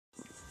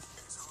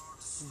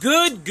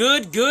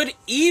Good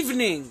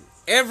evening,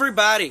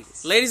 everybody.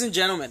 Ladies and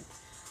gentlemen,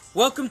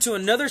 welcome to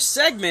another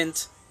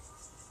segment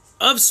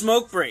of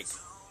Smoke Break.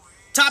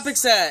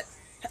 Topics that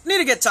need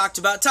to get talked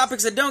about,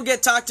 topics that don't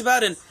get talked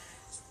about, and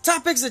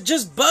topics that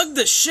just bug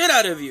the shit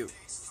out of you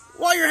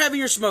while you're having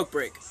your smoke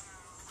break.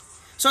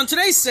 So in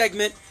today's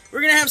segment,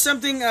 we're going to have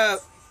something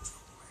that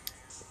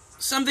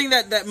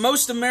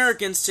most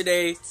Americans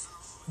today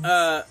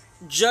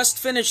just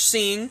finished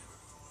seeing,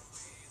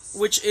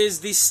 which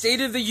is the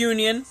State of the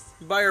Union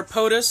by our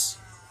POTUS,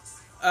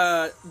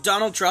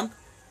 Donald Trump.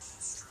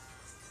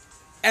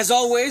 As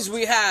always,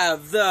 we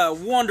have the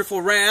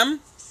wonderful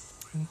Ram,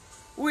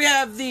 we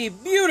have the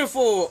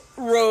beautiful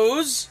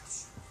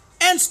Rose,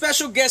 and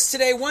special guest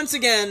today, once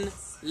again,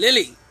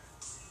 Lily,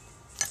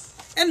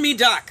 and me,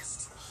 Doc.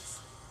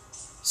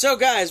 So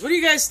guys, what do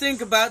you guys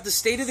think about the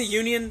State of the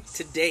Union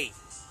today?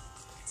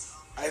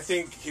 I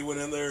think he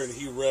went in there and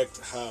he wrecked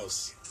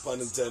house. Pun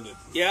intended.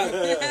 Yeah.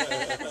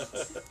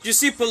 Did you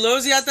see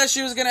Pelosi? I thought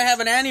she was going to have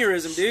an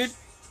aneurysm, dude.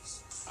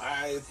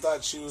 I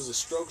thought she was a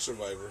stroke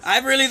survivor. I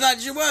really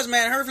thought she was,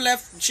 man. Her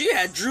left, she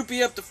had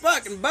droopy up the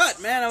fucking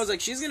butt, man. I was like,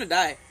 she's going to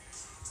die.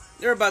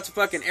 They're about to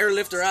fucking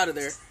airlift her out of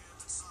there.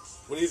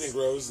 What do you think,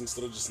 Rose,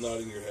 instead of just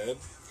nodding your head?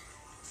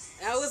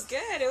 It was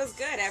good. It was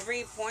good.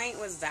 Every point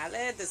was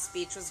valid. The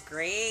speech was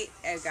great.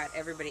 It got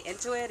everybody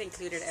into it,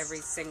 included every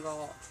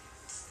single...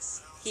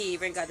 He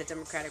even got the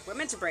Democratic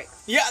women to break.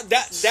 Yeah,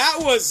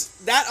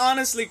 that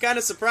honestly kind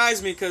of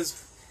surprised me,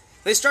 because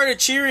they started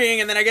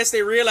cheering, and then I guess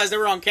they realized they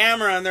were on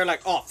camera, and they're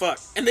like, oh, fuck.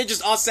 And they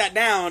just all sat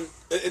down.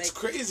 It's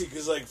crazy,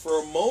 because, like,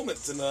 for a moment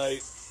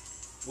tonight,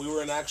 we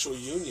were an actual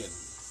union,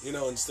 you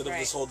know, instead of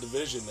this whole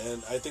division.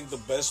 And I think the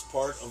best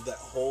part of that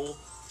whole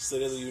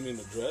State of the Union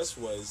address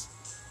was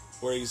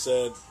where he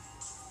said,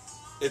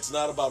 it's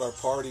not about our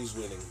parties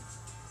winning.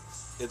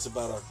 It's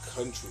about our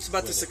country It's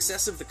about winning. the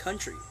success of the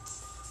country.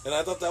 And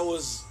I thought that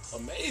was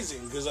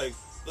amazing, because, like,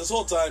 this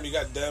whole time you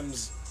got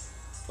Dems,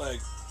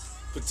 like,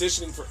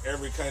 petitioning for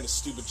every kind of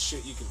stupid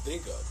shit you can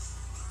think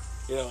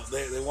of. You know,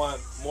 they want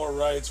more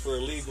rights for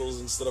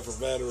illegals instead of for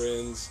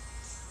veterans.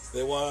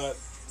 They want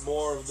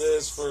more of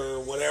this for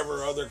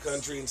whatever other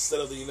country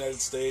instead of the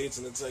United States.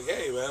 And it's like,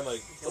 hey, man,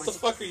 like, what the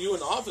fuck are you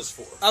in office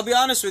for? I'll be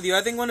honest with you.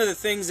 I think one of the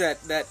things that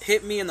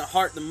hit me in the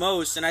heart the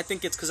most, and I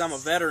think it's because I'm a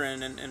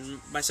veteran, and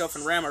myself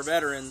and Ram are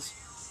veterans,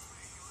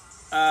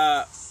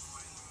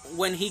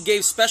 when he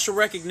gave special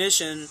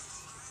recognition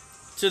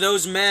to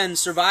those men,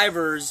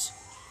 survivors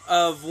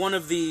of one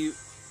of the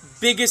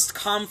biggest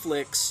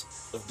conflicts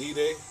of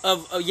D-Day,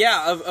 of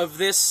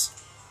this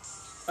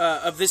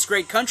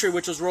great country,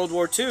 which was World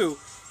War II,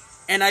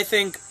 and I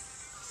think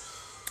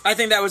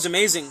that was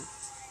amazing.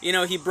 You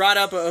know, he brought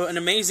up an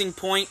amazing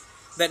point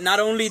that not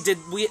only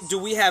do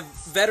we have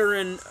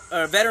veteran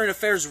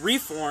affairs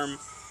reform,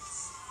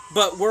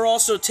 but we're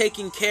also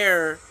taking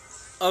care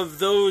of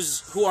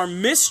those who are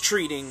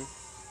mistreating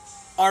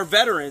our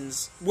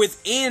veterans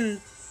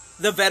within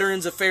the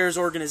Veterans Affairs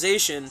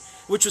organization,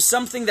 which was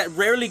something that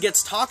rarely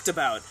gets talked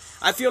about.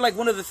 I feel like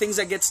one of the things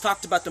that gets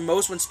talked about the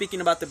most when speaking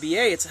about the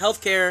VA, it's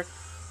healthcare,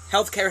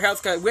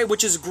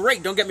 which is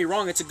great. Don't get me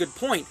wrong, it's a good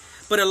point.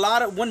 But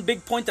one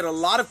big point that a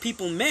lot of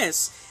people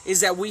miss is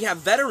that we have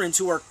veterans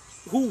who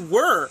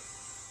were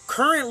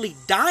currently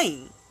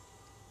dying,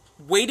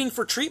 waiting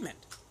for treatment.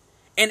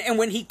 And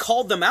when he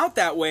called them out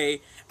that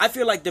way, I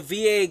feel like the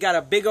VA got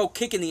a big old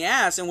kick in the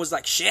ass and was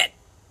like, shit.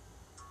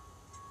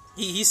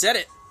 He said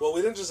it. Well,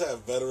 we didn't just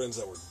have veterans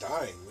that were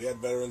dying. We had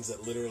veterans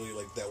that literally,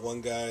 like that one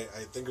guy,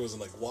 I think it was in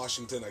like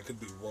Washington, I could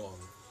be wrong,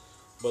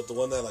 but the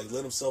one that like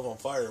lit himself on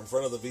fire in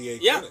front of the VA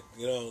clinic,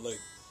 you know, like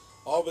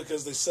all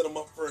because they set him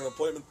up for an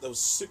appointment that was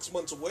 6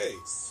 months away.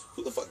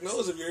 Who the fuck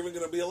knows if you're even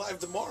going to be alive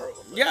tomorrow?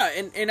 Yeah,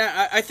 and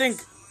I think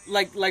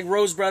like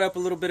Rose brought up a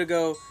little bit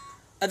ago,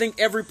 I think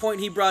every point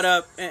he brought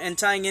up and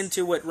tying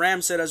into what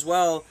Ram said as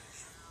well,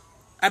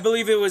 I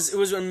believe it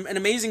was an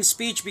amazing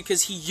speech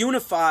because he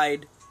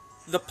unified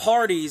the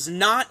parties,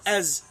 not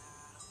as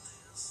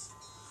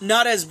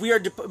we are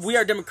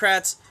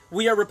Democrats,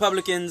 we are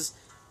Republicans,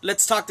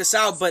 let's talk this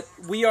out, but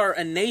we are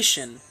a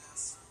nation,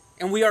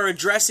 and we are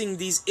addressing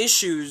these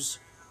issues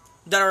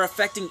that are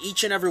affecting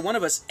each and every one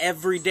of us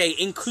every day,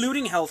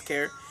 including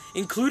healthcare,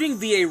 including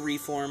VA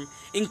reform,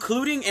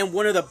 including, and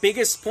one of the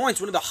biggest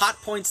points, one of the hot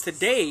points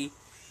today,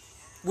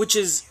 which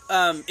is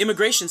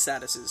immigration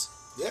statuses.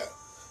 Yeah,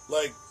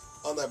 like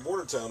on that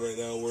border town right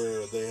now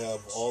where they have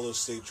all those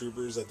state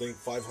troopers, I think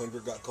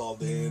 500 got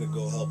called in to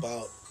go help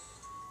out.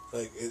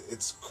 Like,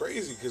 it's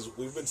crazy because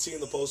we've been seeing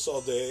the posts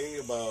all day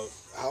about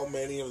how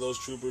many of those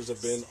troopers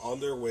have been on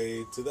their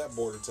way to that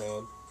border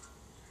town.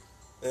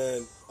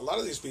 And a lot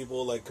of these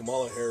people, like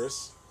Kamala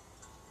Harris,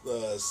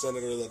 the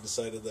senator that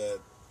decided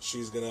that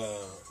she's going to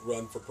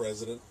run for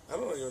president. I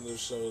don't know if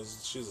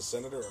she's a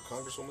senator or a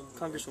congresswoman.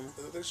 Congresswoman.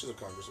 I think she's a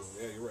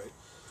congresswoman. Yeah, you're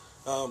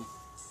right.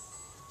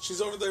 She's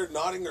over there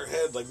nodding her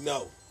head like,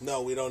 no,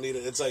 we don't need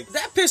it. It's like...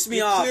 That pissed me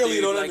off, clearly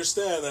dude. don't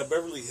understand that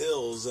Beverly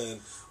Hills, and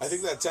I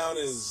think that town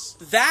is...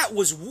 That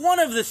was one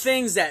of the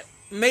things that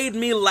made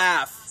me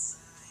laugh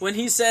when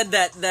he said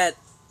that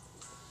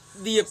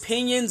the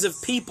opinions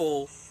of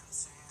people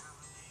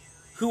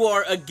who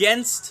are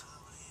against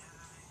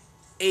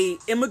a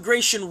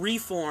immigration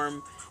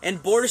reform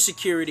and border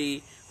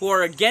security, who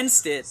are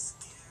against it,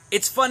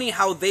 it's funny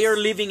how they are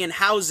living in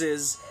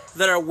houses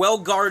that are well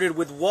guarded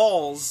with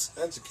walls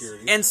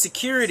and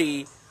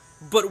security,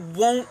 but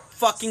won't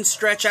fucking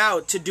stretch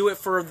out to do it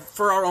for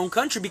our own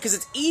country because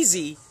it's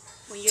easy.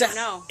 Well, you don't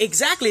know.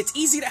 Exactly, it's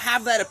easy to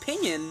have that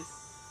opinion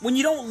when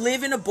you don't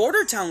live in a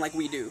border town like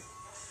we do.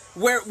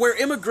 Where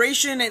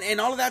immigration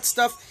and all of that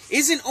stuff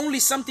isn't only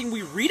something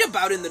we read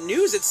about in the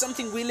news, it's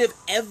something we live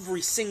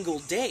every single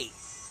day.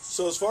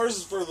 So as far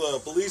as for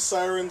the police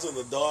sirens and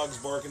the dogs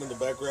barking in the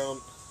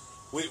background,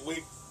 we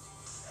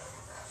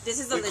this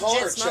is a we call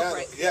our legit smoke channel,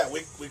 break. yeah,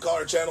 we call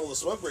our channel the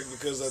smoke break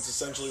because that's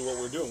essentially what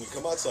we're doing. We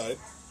come outside,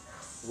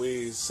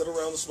 we sit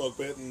around the smoke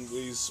pit, and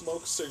we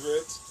smoke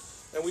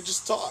cigarettes, and we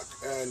just talk.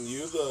 And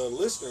you, the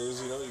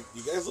listeners,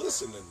 you guys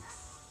listen.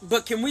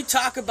 But can we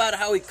talk about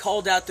how he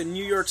called out the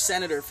New York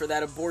senator for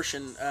that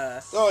abortion?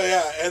 Oh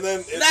yeah, and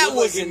then that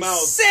was like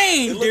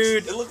insane,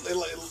 dude.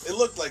 It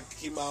looked like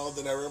he mouthed,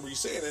 and I remember you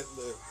saying it.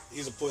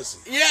 He's a pussy.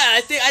 Yeah,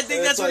 I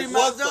think that's what he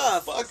mouthed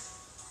off. Fuck?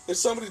 If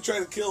somebody tried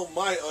to kill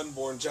my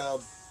unborn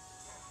child,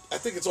 I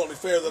think it's only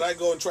fair that I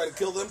go and try to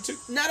kill them too.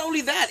 Not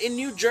only that, in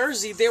New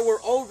Jersey, they were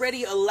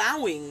already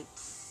allowing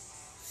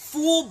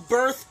full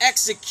birth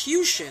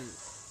execution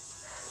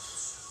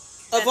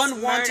of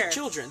unwanted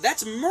children.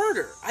 That's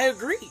murder. I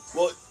agree.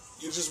 Well,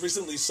 you just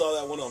recently saw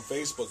that one on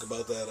Facebook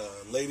about that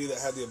lady that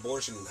had the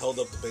abortion and held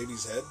up the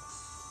baby's head.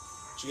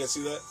 Did you guys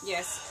see that?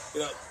 Yes.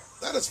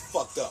 That is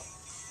fucked up.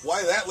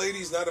 Why that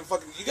lady's not in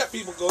fucking... You got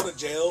people going to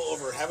jail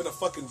over having a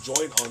fucking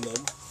joint on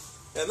them.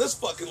 And this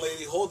fucking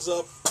lady holds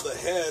up the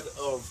head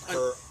of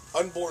her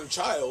unborn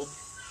child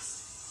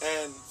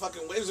and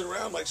fucking waves it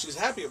around like she's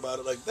happy about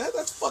it. Like,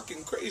 that's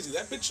fucking crazy.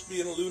 That bitch should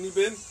be in a loony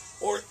bin.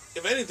 Or,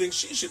 if anything,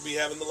 she should be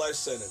having the life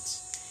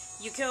sentence.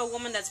 You kill a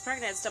woman that's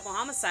pregnant, it's double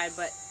homicide,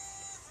 but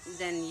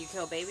then you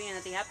kill a baby and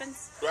nothing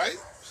happens? Right?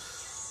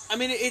 I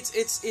mean,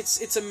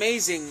 it's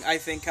amazing, I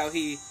think, how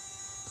he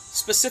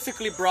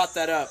specifically brought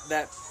that up,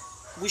 that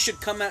we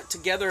should come out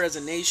together as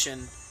a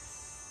nation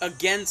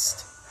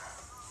against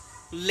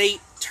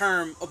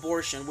late-term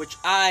abortion, which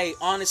I,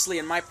 honestly,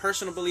 in my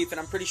personal belief, and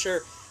I'm pretty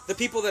sure the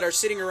people that are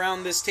sitting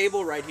around this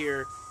table right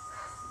here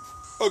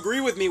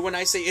agree with me when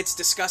I say it's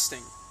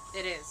disgusting.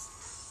 It is.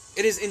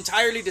 It is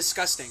entirely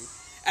disgusting.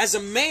 As a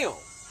male,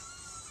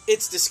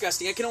 it's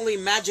disgusting. I can only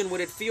imagine what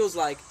it feels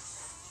like.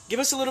 Give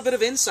us a little bit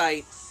of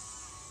insight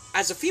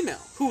as a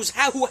female who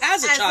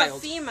has a child. As a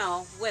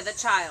female with a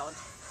child,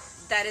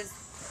 that's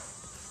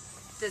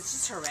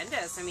just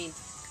horrendous. I mean,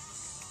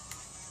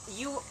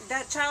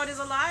 that child is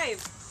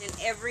alive in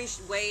every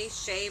way,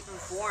 shape, and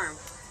form.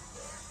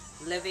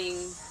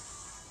 Living,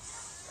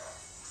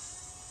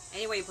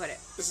 any way you put it.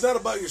 It's not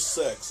about your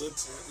sex.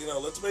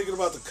 Let's make it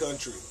about the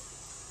country.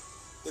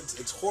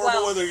 It's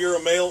horrible whether you're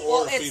a male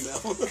or a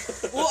female.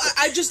 Well,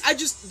 I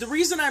just the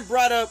reason I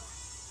brought up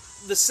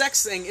the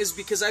sex thing is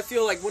because I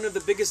feel like one of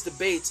the biggest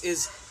debates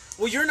is,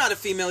 well, you're not a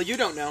female, you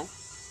don't know.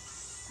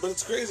 But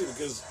it's crazy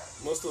because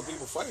most of the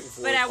people fighting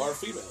for it are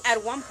females.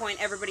 At one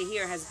point, everybody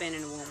here has been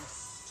in a womb.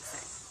 Just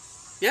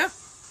saying. Yeah.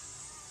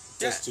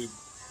 Test tube.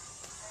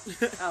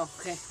 Oh,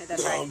 okay.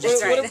 That's No, right. I'm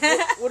That's just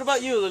right. What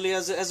about you, Lily,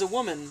 as a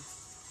woman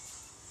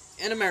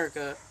in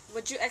America?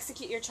 Would you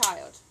execute your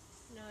child?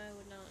 No, I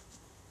would not.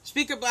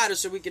 Speak up louder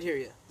so we can hear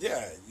you.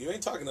 Yeah, you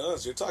ain't talking to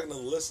us. You're talking to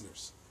the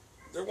listeners.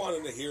 They're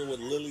wanting to hear what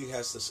Lily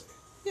has to say.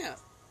 Yeah.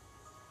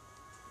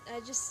 I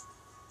just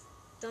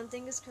don't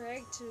think it's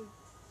correct to...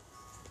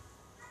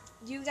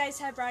 You guys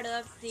have brought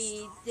up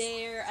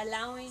they're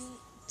allowing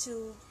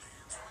to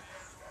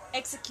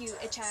execute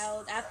a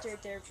child after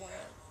they're born.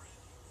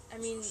 I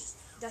mean,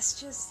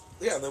 that's just...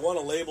 Yeah, they want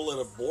to label it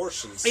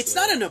abortion still. It's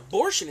not an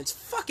abortion, it's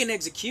fucking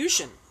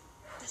execution.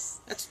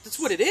 That's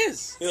what it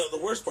is. The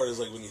worst part is,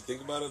 like, when you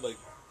think about it, like,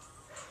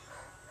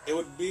 it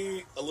would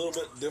be a little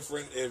bit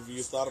different if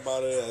you thought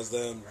about it as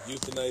them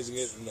euthanizing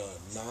it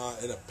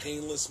in a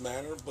painless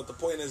manner. But the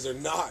point is, they're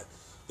not.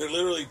 They're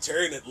literally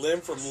tearing it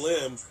limb from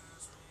limb.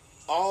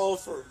 All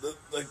for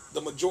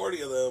the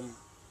majority of them.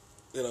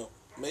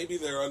 Maybe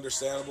they're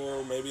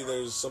understandable. Maybe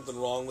there's something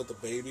wrong with the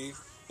baby,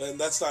 and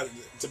that's not.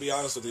 To be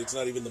honest with you, it's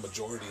not even the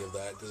majority of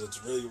that because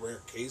it's really rare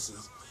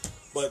cases.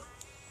 But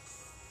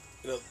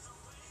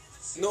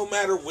no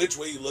matter which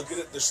way you look at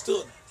it, there's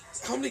still.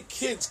 How many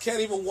kids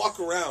can't even walk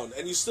around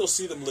and you still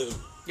see them live?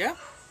 Yeah.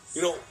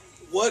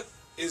 What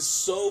is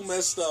so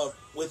messed up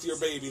with your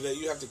baby that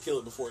you have to kill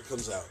it before it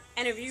comes out?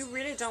 And if you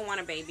really don't want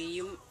a baby,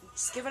 you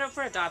just give it up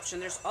for adoption.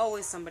 There's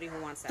always somebody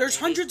who wants that. There's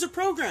baby. hundreds of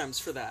programs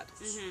for that.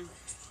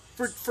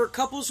 Mm-hmm. For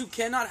couples who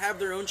cannot have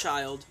their own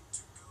child,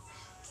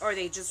 or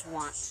they just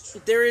want.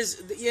 there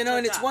is,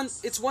 and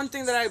it's one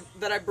thing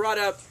that I brought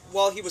up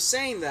while he was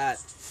saying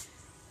that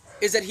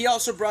is that he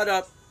also brought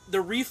up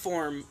the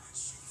reform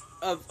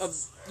of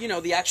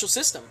the actual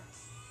system.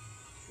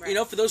 Right.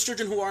 For those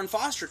children who are in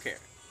foster care.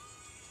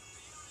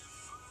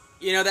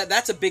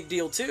 That's a big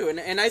deal too.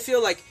 And I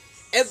feel like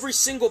every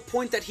single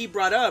point that he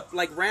brought up,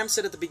 like Ram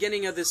said at the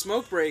beginning of this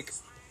smoke break,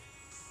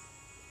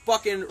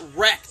 fucking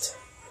wrecked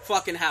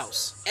fucking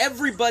house.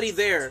 Everybody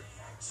there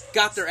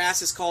got their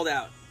asses called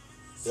out.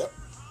 Yep.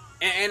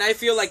 And I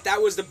feel like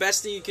that was the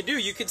best thing you could do.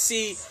 You could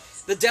see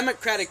the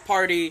Democratic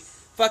Party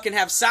fucking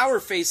have sour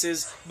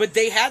faces, but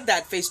they had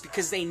that face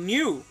because they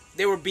knew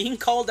they were being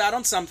called out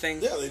on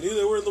something. Yeah, they knew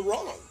they were in the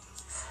wrong.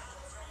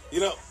 You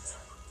know,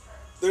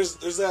 there's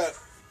that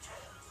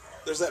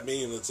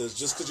meme that says,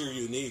 just because you're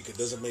unique, it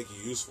doesn't make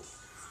you useful.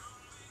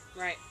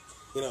 Right.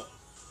 You know,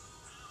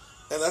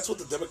 and that's what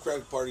the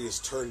Democratic Party has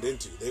turned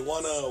into. They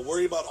want to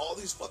worry about all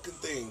these fucking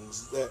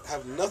things that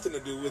have nothing to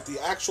do with the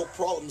actual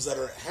problems that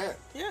are at hand.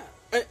 Yeah.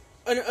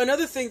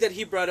 Another thing that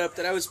he brought up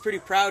that I was pretty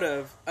proud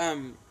of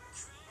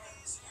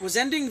was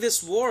ending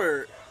this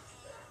war,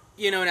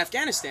 in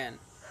Afghanistan.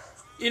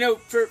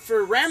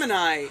 For Ram and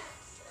I,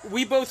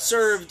 we both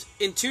served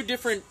in two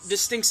different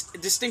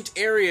distinct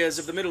areas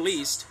of the Middle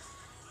East.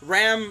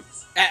 Ram,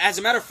 as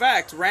a matter of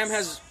fact, Ram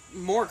has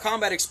more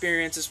combat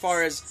experience as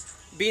far as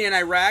being in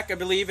Iraq, I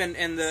believe, and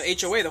the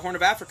HOA, the Horn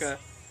of Africa,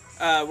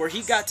 where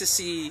he got to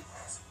see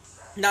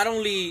not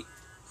only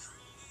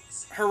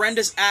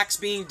horrendous acts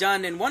being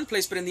done in one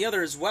place, but in the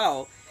other as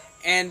well.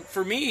 And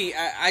for me,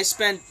 I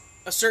spent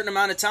a certain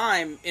amount of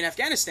time in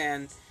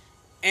Afghanistan,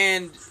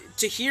 and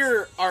to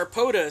hear our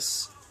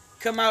POTUS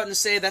come out and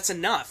say, that's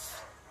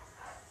enough.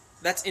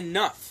 That's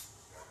enough.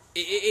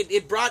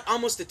 It brought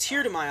almost a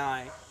tear to my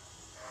eye,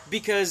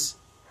 because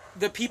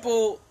the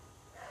people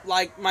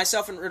like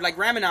myself and like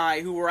Ram and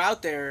I who were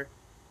out there,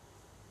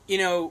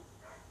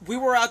 we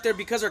were out there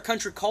because our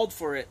country called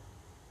for it.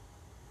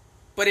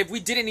 But if we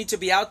didn't need to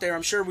be out there,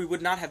 I'm sure we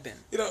would not have been.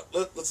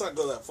 Let's not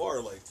go that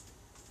far. Like,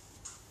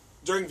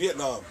 during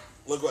Vietnam,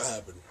 look what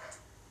happened.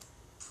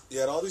 You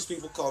had all these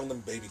people calling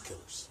them baby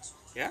killers.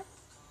 Yeah.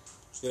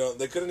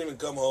 They couldn't even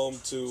come home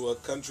to a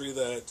country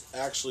that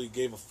actually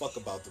gave a fuck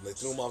about them. They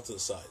threw them off to the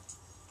side.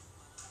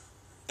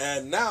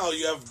 And now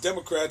you have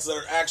Democrats that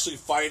are actually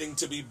fighting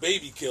to be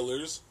baby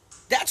killers.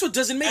 That's what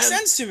doesn't make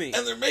sense to me.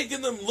 And they're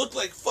making them look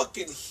like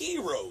fucking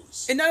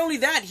heroes. And not only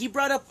that, he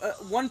brought up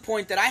one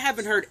point that I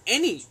haven't heard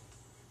any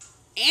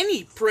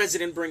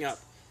president bring up.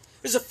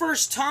 It's the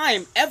first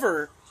time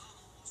ever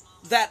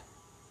that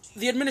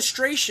the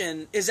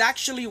administration is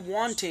actually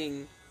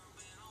wanting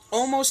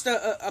almost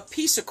a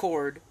peace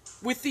accord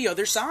with the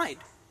other side.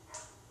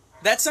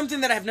 That's something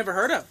that I've never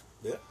heard of.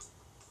 Yeah.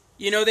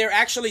 They're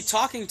actually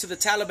talking to the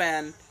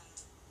Taliban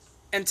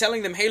and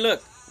telling them, hey,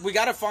 look, we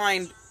got to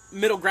find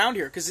middle ground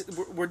here because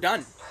we're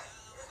done.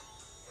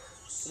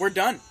 We're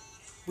done.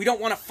 We don't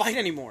want to fight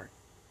anymore.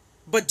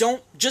 But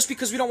just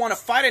because we don't want to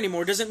fight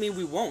anymore doesn't mean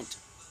we won't.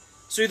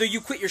 So either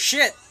you quit your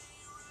shit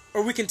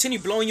or we continue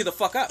blowing you the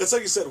fuck up. It's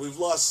like you said, we've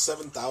lost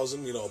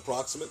 7,000,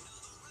 approximate.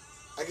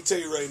 I can tell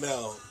you right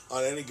now,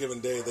 on any given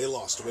day, they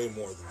lost way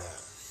more than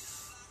that.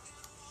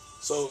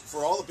 So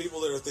for all the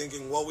people that are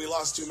thinking, well, we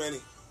lost too many.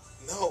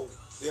 No.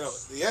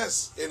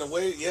 Yes, in a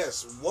way,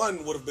 yes.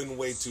 One would have been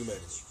way too many.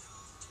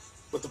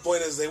 But the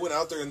point is, they went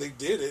out there and they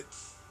did it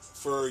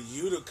for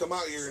you to come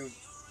out here and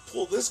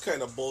pull this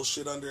kind of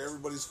bullshit under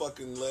everybody's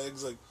fucking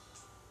legs. Like,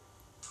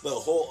 the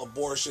whole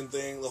abortion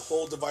thing, the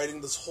whole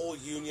dividing this whole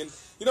union.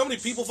 You know how many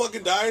people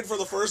fucking died for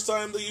the first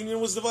time the union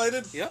was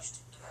divided? Yep.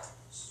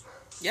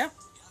 Yeah.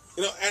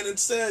 And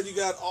instead, you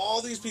got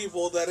all these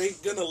people that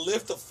ain't gonna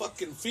lift a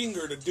fucking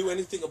finger to do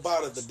anything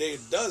about it the day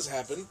it does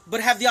happen. But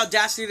have the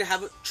audacity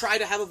to try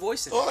to have a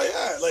voice in it. Oh,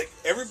 yeah. Like,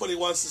 everybody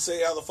wants to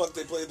say how the fuck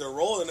they played their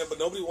role in it, but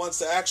nobody wants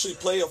to actually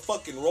play a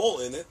fucking role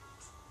in it.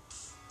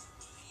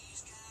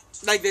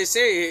 Like they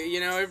say,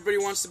 everybody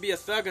wants to be a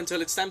thug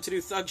until it's time to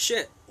do thug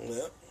shit.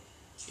 Yeah.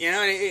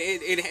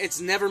 It's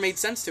never made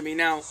sense to me.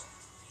 Now,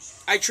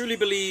 I truly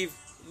believe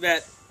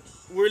that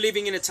we're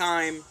living in a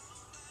time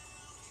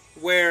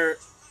where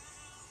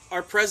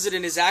our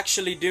president is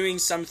actually doing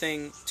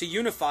something to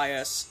unify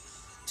us,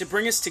 to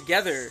bring us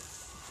together.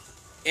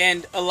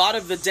 And a lot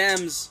of the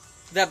Dems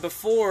that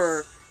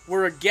before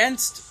were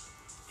against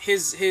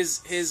his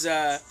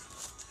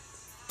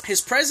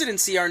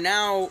presidency are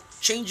now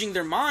changing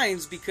their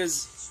minds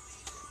because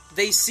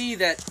they see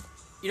that,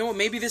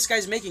 maybe this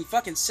guy's making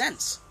fucking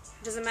sense.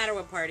 Doesn't matter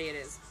what party it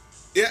is.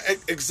 Yeah,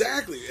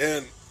 exactly.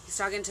 And he's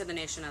talking to the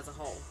nation as a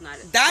whole, not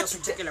a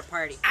particular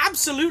party.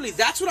 Absolutely.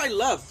 That's what I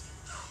loved.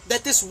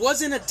 That this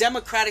wasn't a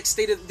democratic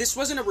this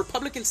wasn't a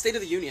Republican State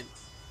of the Union.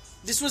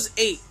 This was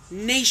a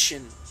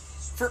nation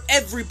for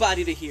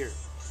everybody to hear.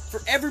 For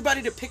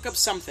everybody to pick up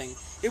something.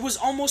 It was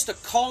almost a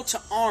call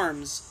to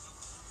arms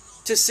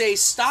to say,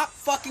 stop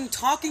fucking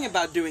talking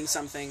about doing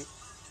something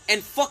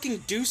and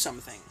fucking do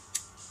something.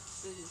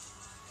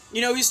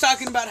 Mm-hmm. He's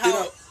talking about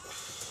how...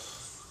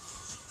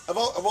 I've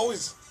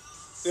always,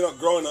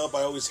 growing up,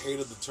 I always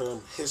hated the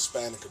term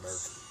Hispanic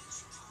American.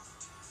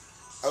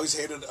 I always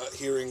hated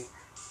hearing,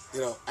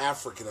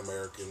 African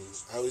American.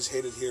 I always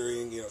hated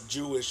hearing,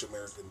 Jewish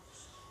American.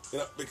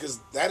 Because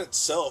that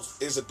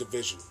itself is a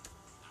division.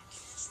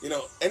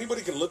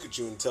 Anybody can look at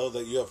you and tell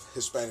that you have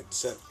Hispanic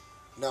descent.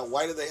 Now,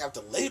 why do they have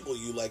to label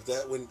you like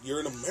that when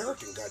you're an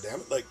American,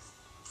 goddammit? Like,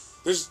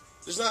 there's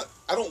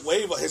I don't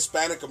wave a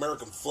Hispanic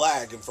American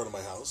flag in front of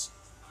my house.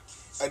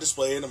 I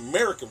display an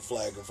American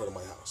flag in front of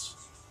my house.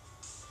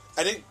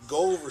 I didn't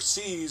go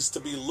overseas to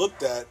be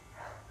looked at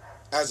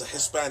as a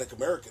Hispanic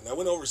American. I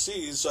went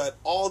overseas so that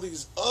all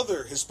these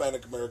other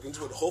Hispanic Americans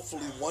would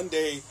hopefully one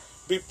day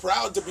be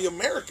proud to be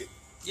American.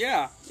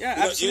 Yeah,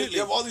 absolutely. You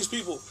have all these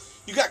people.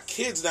 You got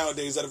kids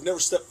nowadays that have never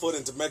stepped foot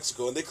into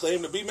Mexico and they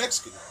claim to be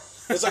Mexican.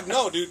 It's like,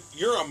 no, dude,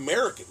 you're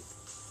American.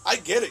 I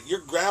get it. Your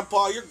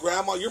grandpa, your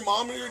grandma, your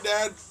mom, and your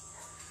dad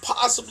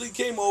possibly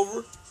came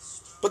over,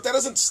 but that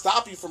doesn't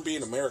stop you from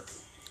being American.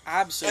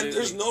 Absolutely. And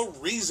there's no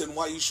reason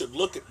why you should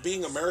look at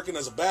being American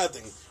as a bad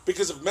thing.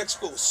 Because if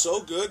Mexico was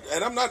so good,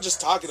 and I'm not just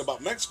talking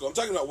about Mexico, I'm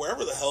talking about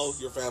wherever the hell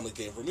your family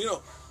came from.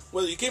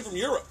 Whether you came from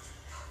Europe.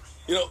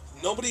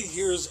 Nobody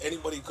hears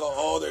anybody call,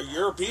 oh, they're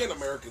European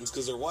Americans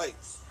because they're white.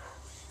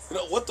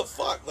 What the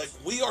fuck? Like,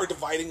 we are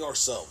dividing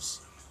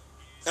ourselves.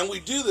 And we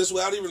do this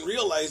without even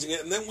realizing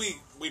it, and then we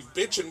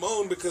bitch and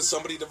moan because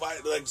somebody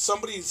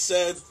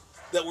said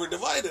that we're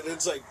divided. And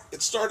it's like,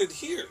 it started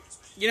here.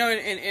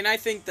 And I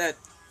think that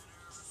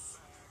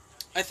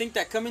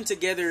coming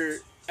together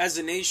as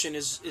a nation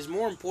is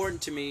more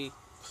important to me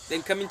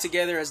than coming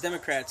together as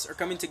Democrats or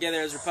coming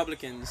together as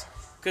Republicans.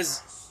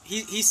 Because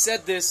he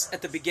said this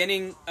at the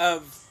beginning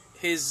of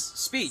his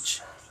speech,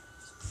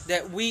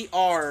 that we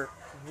are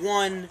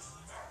one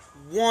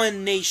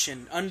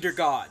nation under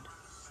God.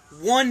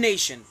 One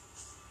nation.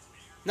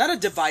 Not a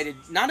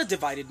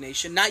divided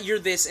nation. Not you're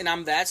this and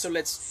I'm that, so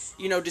let's,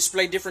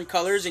 display different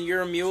colors and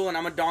you're a mule and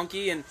I'm a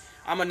donkey and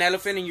I'm an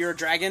elephant and you're a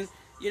dragon.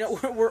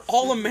 We're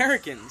all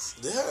Americans.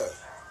 Yeah.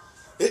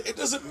 It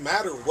doesn't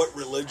matter what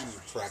religion you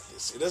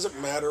practice. It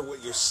doesn't matter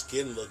what your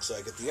skin looks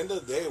like. At the end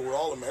of the day, we're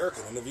all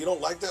American. And if you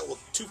don't like that, well,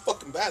 too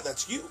fucking bad.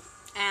 That's you.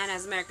 And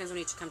as Americans, we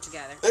need to come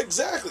together.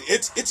 Exactly.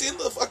 It's in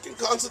the fucking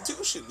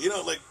Constitution.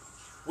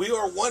 We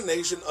are one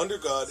nation under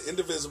God,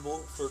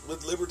 indivisible,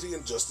 with liberty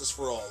and justice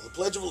for all. The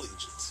Pledge of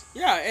Allegiance.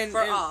 Yeah,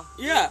 for all.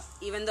 Yeah.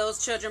 Even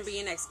those children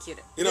being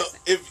executed.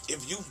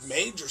 If you've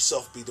made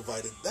yourself be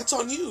divided, that's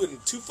on you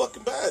and too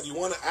fucking bad. You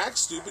want to act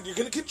stupid, you're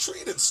going to get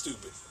treated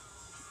stupid.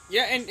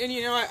 Yeah, and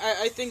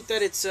I think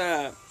that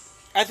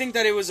I think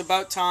that it was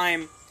about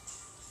time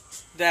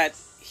that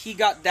he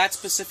got that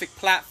specific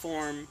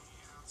platform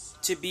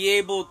to be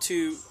able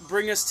to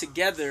bring us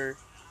together,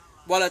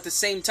 while at the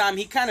same time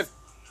he kind of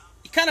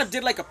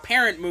did like a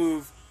parent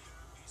move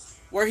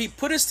where he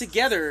put us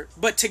together,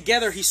 but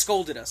together he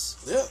scolded us.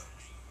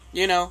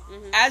 Yeah.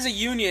 As a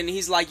union,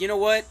 he's like, you know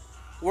what?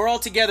 We're all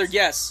together,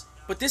 yes,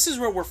 but this is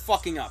where we're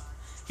fucking up.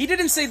 He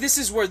didn't say this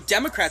is where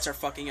Democrats are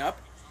fucking up.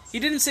 He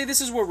didn't say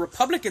this is where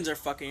Republicans are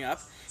fucking up.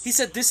 He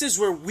said this is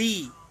where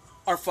we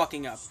are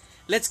fucking up.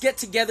 Let's get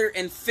together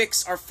and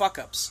fix our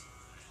fuck-ups.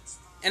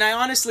 And I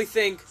honestly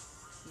think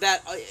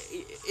that,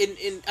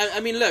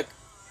 look,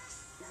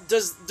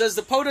 does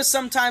the POTUS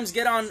sometimes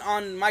get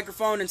on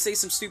microphone and say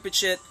some stupid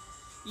shit?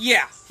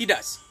 Yeah, he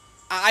does.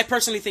 I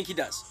personally think he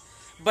does.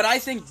 But I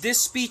think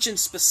this speech in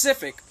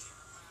specific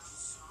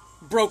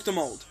broke the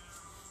mold.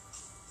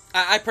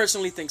 I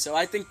personally think so.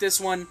 I think this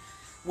one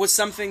was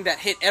something that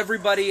hit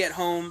everybody at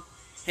home,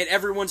 hit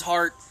everyone's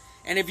heart.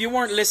 And if you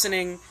weren't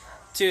listening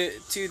to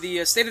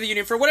the State of the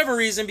Union for whatever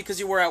reason, because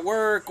you were at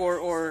work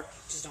or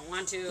just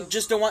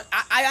don't want,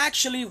 I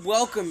actually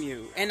welcome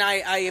you and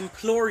I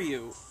implore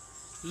you,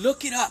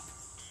 look it up.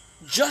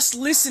 Just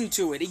listen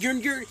to it.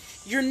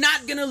 You're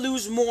not gonna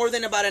lose more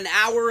than about an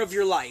hour of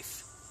your life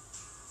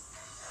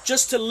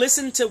just to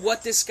listen to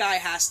what this guy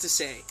has to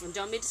say. And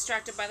don't be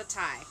distracted by the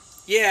tie.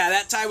 Yeah,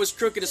 that tie was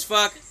crooked as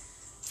fuck.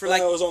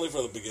 That was only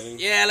for the beginning.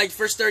 Yeah, like the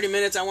first 30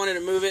 minutes I wanted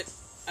to move it.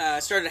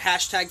 Started a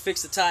hashtag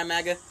fix the tie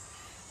MAGA.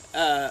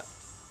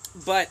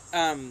 But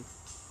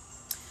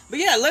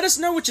yeah, let us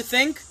know what you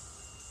think.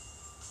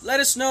 Let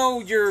us know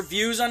your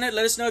views on it.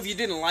 Let us know if you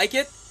didn't like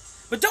it.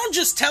 But don't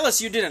just tell us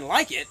you didn't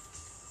like it.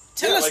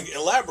 Tell us,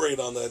 elaborate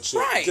on that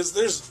shit. Right.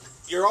 Because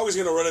you're always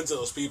going to run into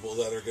those people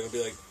that are going to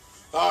be like,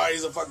 oh,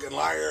 he's a fucking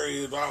liar,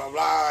 he's blah, blah,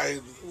 blah.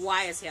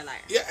 Why is he a liar?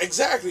 Yeah,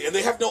 exactly. And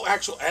they have no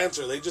actual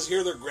answer. They just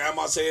hear their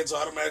grandma say it, so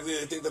automatically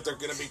they think that they're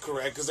going to be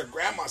correct because their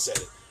grandma said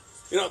it.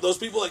 Those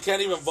people that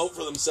can't even vote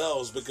for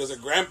themselves because their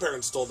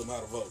grandparents told them how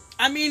to vote.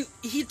 I mean,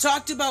 he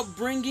talked about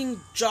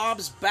bringing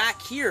jobs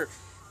back here.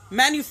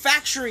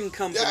 Manufacturing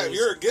companies. Yeah, if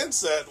you're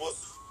against that,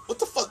 what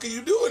the fuck are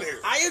you doing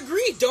here? I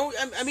agree.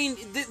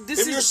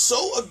 If you're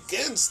so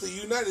against the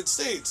United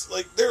States,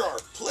 there are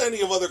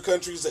plenty of other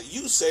countries that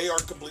you say are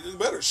completely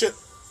better. Shit,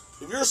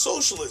 if you're a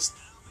socialist,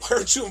 why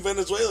aren't you in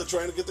Venezuela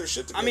trying to get their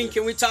shit together? I mean,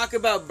 can we talk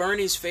about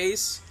Bernie's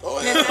face?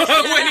 Oh, yeah.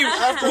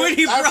 when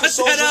he brought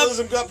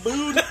socialism that up. got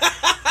booed.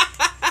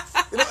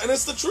 And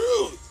it's the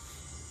truth.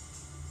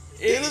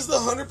 It is the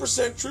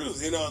 100%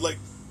 truth.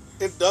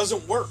 It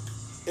doesn't work.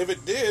 If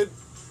it did,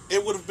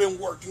 it would have been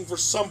working for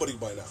somebody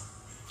by now.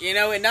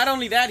 And not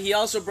only that, he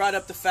also brought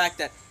up the fact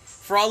that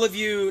for all of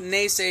you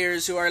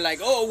naysayers who are like,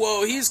 oh,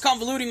 well, he's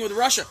convoluting with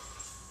Russia.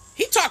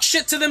 He talked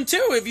shit to them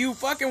too, if you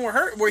fucking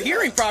were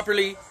hearing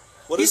properly.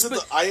 What is it,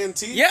 the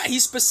INT? Yeah, he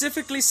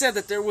specifically said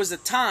that there was a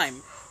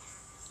time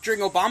during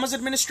Obama's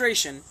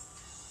administration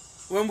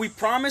when we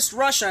promised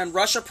Russia, and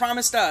Russia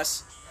promised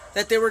us,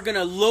 that they were going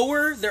to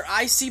lower their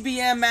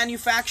ICBM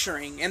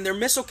manufacturing and their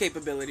missile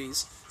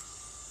capabilities.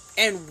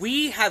 And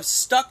we have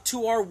stuck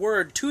to our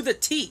word to the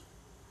T,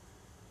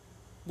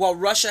 while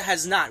Russia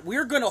has not.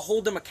 We're going to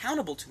hold them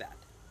accountable to that.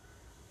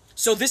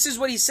 So this is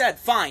what he said.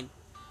 Fine.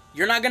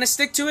 You're not going to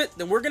stick to it?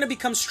 Then we're going to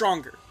become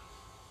stronger.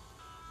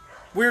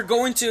 We're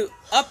going to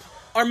up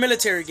our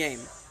military game.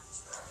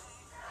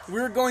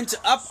 We're going to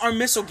up our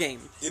missile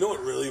game. You know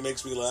what really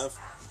makes me laugh?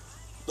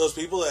 Those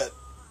people that,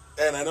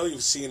 and I know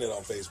you've seen it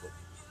on Facebook,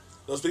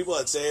 those people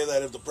that say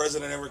that if the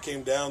president ever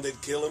came down, they'd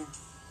kill him,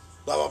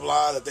 blah, blah,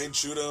 blah, that they'd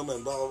shoot him,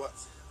 and blah, blah, blah.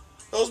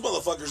 Those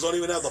motherfuckers don't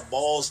even have the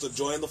balls to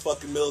join the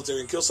fucking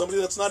military and kill somebody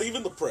that's not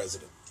even the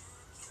president.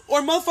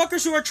 Or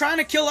motherfuckers who are trying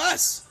to kill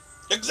us.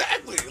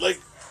 Exactly. Like,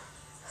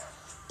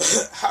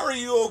 how are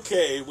you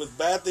okay with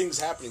bad things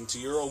happening to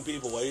your own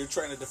people while you're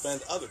trying to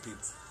defend other people?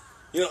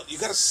 You know, you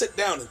got to sit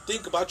down and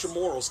think about your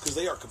morals because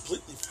they are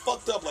completely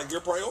fucked up like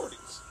your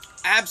priorities.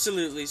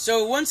 Absolutely.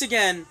 So once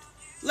again,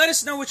 let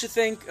us know what you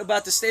think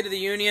about the State of the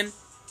Union.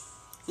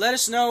 Let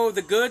us know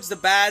the goods, the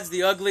bads,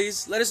 the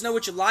uglies. Let us know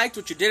what you liked,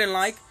 what you didn't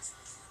like.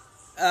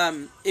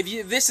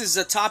 If this is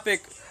a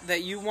topic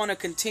that you want to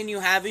continue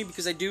having,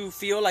 because I do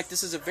feel like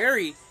this is a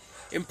very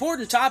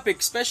important topic,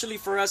 especially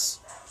for us,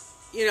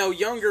 you know,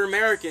 younger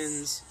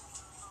Americans.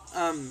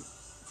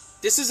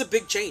 This is a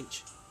big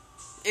change.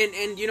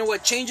 And you know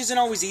what? Change isn't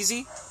always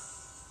easy.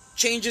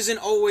 Change isn't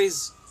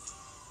always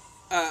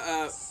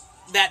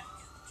that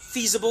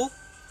feasible.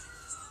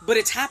 But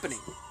it's happening.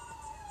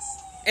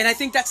 And I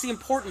think that's the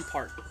important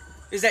part.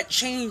 Is that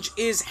change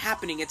is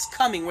happening. It's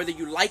coming, whether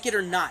you like it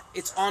or not.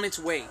 It's on its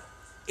way.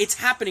 It's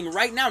happening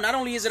right now. Not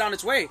only is it on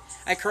its way,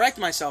 I correct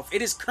myself.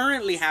 It is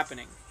currently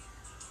happening.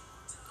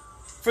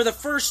 For the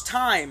first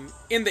time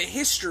in the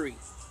history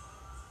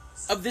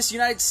of this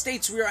United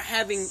States, we are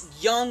having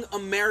young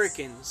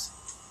Americans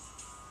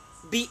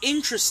be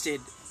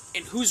interested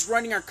in who's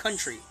running our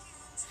country.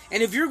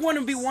 And if you're going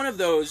to be one of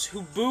those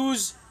who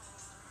boos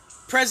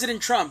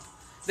President Trump,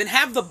 then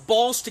have the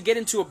balls to get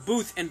into a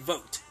booth and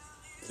vote.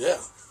 Yeah.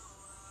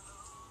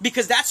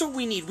 Because that's what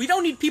we need. We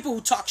don't need people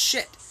who talk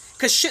shit.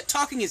 Because shit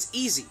talking is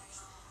easy.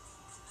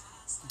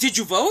 Did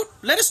you vote?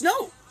 Let us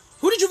know.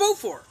 Who did you vote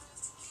for?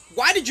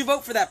 Why did you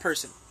vote for that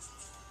person?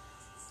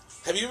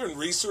 Have you even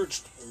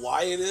researched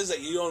why it is that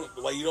you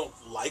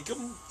don't like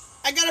them?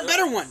 I got a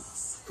better one.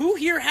 Who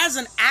here has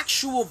an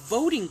actual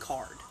voting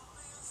card?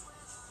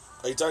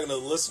 Are you talking to the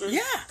listeners?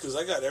 Yeah. Because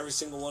I got every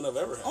single one I've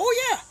ever had.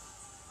 Oh, yeah.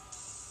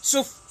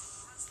 So,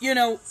 you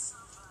know,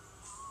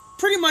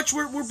 pretty much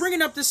we're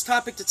bringing up this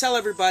topic to tell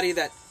everybody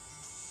that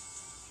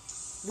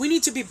we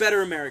need to be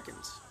better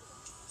Americans.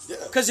 Yeah.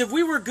 Because if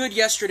we were good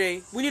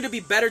yesterday, we need to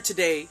be better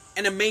today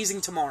and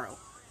amazing tomorrow.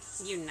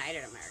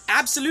 United America.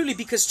 Absolutely,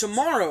 because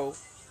tomorrow,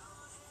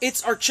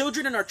 it's our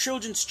children and our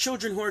children's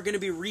children who are going to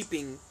be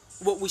reaping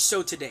what we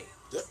sow today.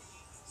 Yeah.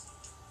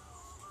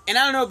 And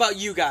I don't know about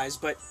you guys,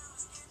 but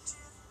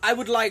I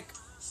would like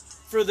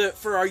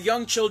for our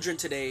young children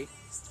today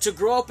to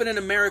grow up in an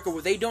America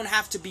where they don't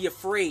have to be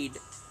afraid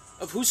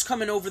of who's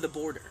coming over the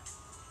border.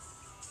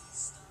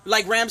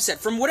 Like Ram said,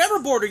 from whatever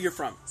border you're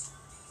from.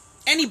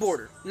 Any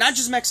border, not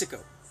just Mexico.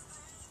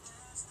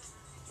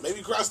 Maybe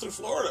you cross through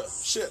Florida.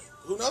 Shit,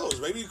 who knows?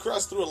 Maybe you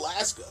cross through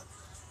Alaska.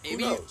 Who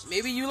knows?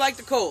 Maybe you like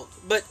the cold.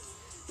 But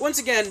once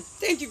again,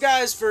 thank you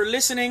guys for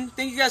listening.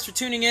 Thank you guys for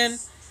tuning in.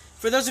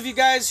 For those of you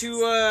guys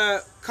who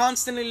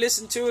constantly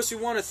listen to us, we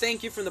want to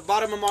thank you from the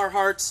bottom of our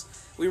hearts.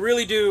 We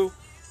really do.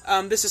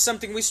 This is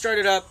something we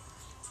started up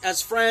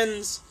as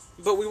friends,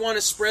 but we want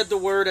to spread the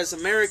word as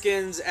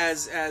Americans,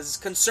 as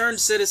concerned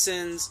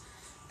citizens,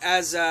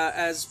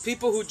 as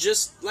people who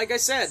just, like I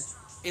said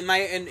in my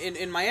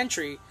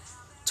entry,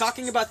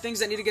 talking about things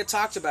that need to get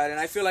talked about. And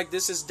I feel like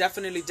this is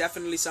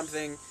definitely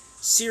something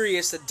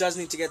serious that does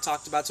need to get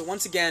talked about. So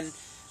once again,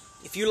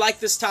 if you like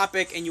this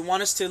topic and you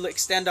want us to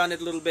extend on it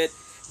a little bit,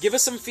 give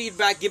us some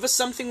feedback, give us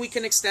something we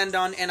can extend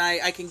on, and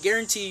I can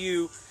guarantee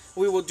you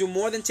we will do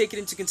more than take it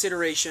into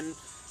consideration.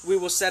 We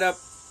will set up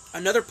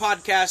another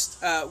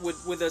podcast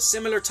with a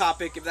similar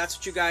topic if that's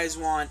what you guys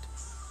want.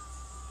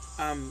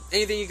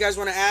 Anything you guys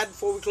want to add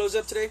before we close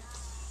up today?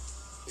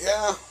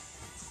 Yeah,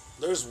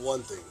 there's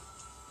one thing.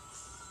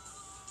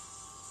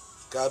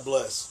 God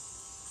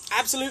bless.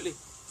 Absolutely.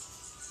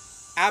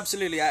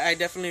 Absolutely. I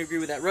definitely agree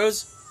with that.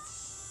 Rose?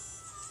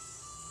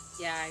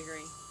 Yeah, I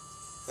agree.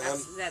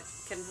 That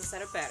couldn't have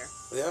said it better.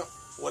 Yeah,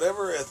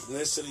 whatever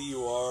ethnicity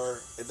you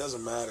are, it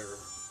doesn't matter.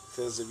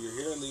 Because if you're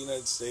here in the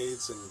United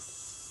States and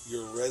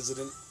you're a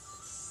resident,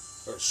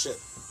 or shit,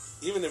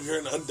 even if you're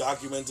an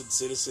undocumented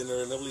citizen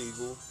or an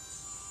illegal,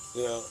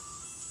 you know,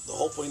 the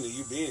whole point of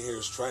you being here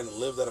is trying to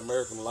live that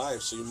American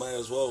life, so you might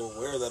as well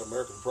wear that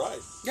American pride.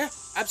 Yeah,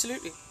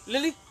 absolutely.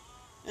 Lily,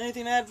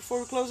 anything to add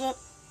before we close up?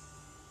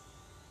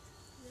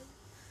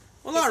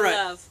 Well, all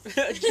right.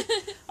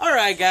 All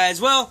right, guys.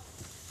 Well,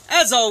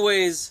 as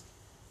always,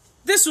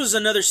 this was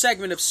another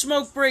segment of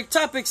Smoke Break.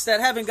 Topics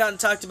that haven't gotten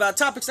talked about,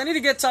 topics that need to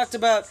get talked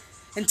about,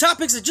 and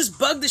topics that just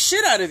bug the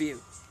shit out of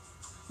you.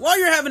 While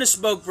you're having a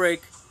smoke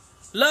break,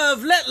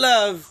 love, let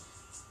love,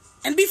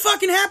 and be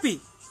fucking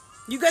happy.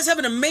 You guys have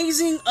an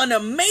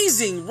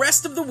amazing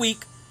rest of the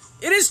week.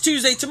 It is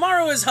Tuesday.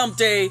 Tomorrow is hump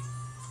day.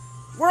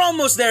 We're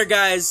almost there,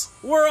 guys.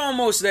 We're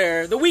almost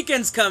there. The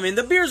weekend's coming.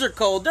 The beers are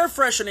cold. They're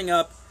freshening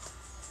up.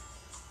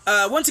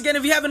 Once again,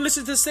 if you haven't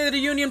listened to the State of the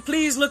Union,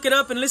 please look it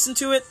up and listen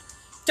to it.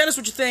 Tell us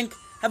what you think.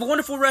 Have a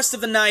wonderful rest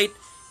of the night.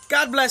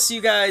 God bless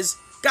you guys.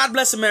 God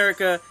bless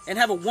America. And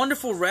have a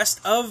wonderful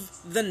rest of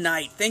the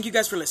night. Thank you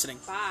guys for listening.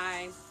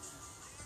 Bye.